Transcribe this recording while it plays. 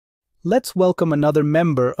Let's welcome another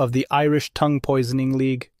member of the Irish Tongue Poisoning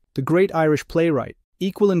League, the great Irish playwright,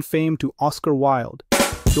 equal in fame to Oscar Wilde,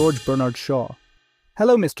 George Bernard Shaw.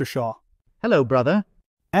 Hello, Mr. Shaw. Hello, brother.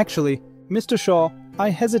 Actually, Mr. Shaw, I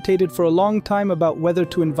hesitated for a long time about whether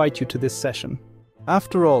to invite you to this session.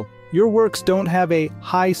 After all, your works don't have a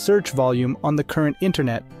high search volume on the current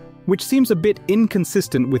internet, which seems a bit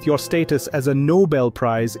inconsistent with your status as a Nobel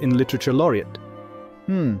Prize in Literature laureate.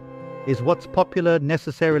 Is what's popular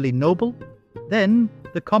necessarily noble? Then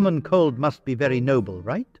the common cold must be very noble,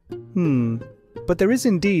 right? But there is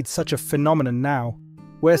indeed such a phenomenon now,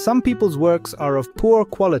 where some people's works are of poor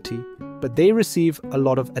quality, but they receive a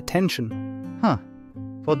lot of attention.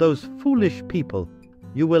 For those foolish people,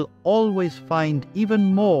 you will always find even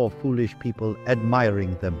more foolish people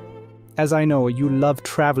admiring them. As I know, you love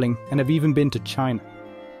traveling and have even been to China.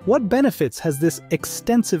 What benefits has this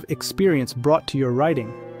extensive experience brought to your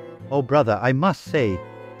writing? Oh, brother, I must say,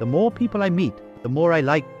 the more people I meet, the more I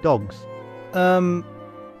like dogs.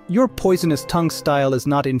 Your poisonous tongue style is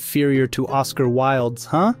not inferior to Oscar Wilde's,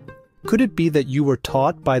 huh? Could it be that you were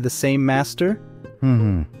taught by the same master?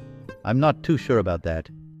 I'm not too sure about that.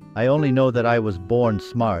 I only know that I was born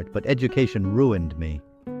smart, but education ruined me.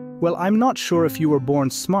 Well, I'm not sure if you were born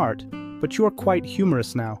smart, but you are quite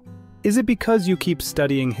humorous now. Is it because you keep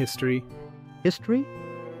studying history? History?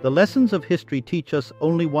 The lessons of history teach us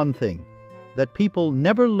only one thing, that people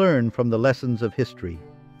never learn from the lessons of history.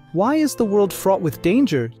 Why is the world fraught with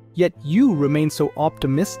danger, yet you remain so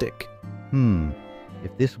optimistic?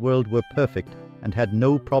 If this world were perfect and had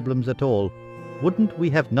no problems at all, wouldn't we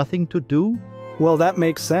have nothing to do? Well, that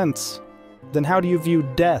makes sense. Then how do you view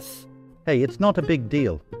death? Hey, it's not a big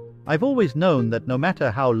deal. I've always known that no matter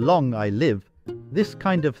how long I live, this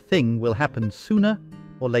kind of thing will happen sooner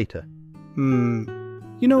or later.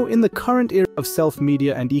 You know, in the current era of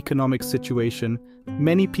self-media and economic situation,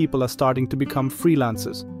 many people are starting to become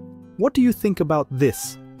freelancers. What do you think about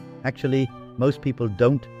this? Actually, most people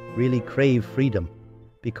don't really crave freedom,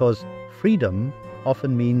 because freedom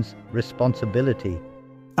often means responsibility.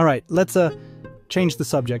 All right, let's change the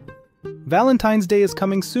subject. Valentine's Day is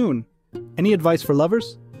coming soon. Any advice for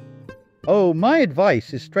lovers? Oh, my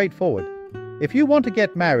advice is straightforward. If you want to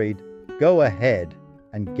get married, go ahead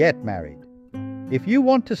and get married. If you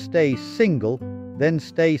want to stay single, then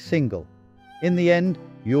stay single. In the end,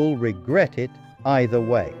 you'll regret it either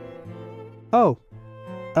way. Oh,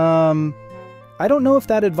 I don't know if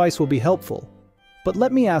that advice will be helpful, but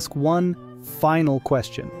let me ask one final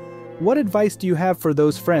question. What advice do you have for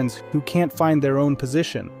those friends who can't find their own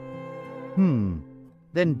position?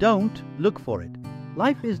 Then don't look for it.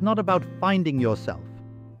 Life is not about finding yourself.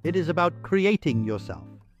 It is about creating yourself.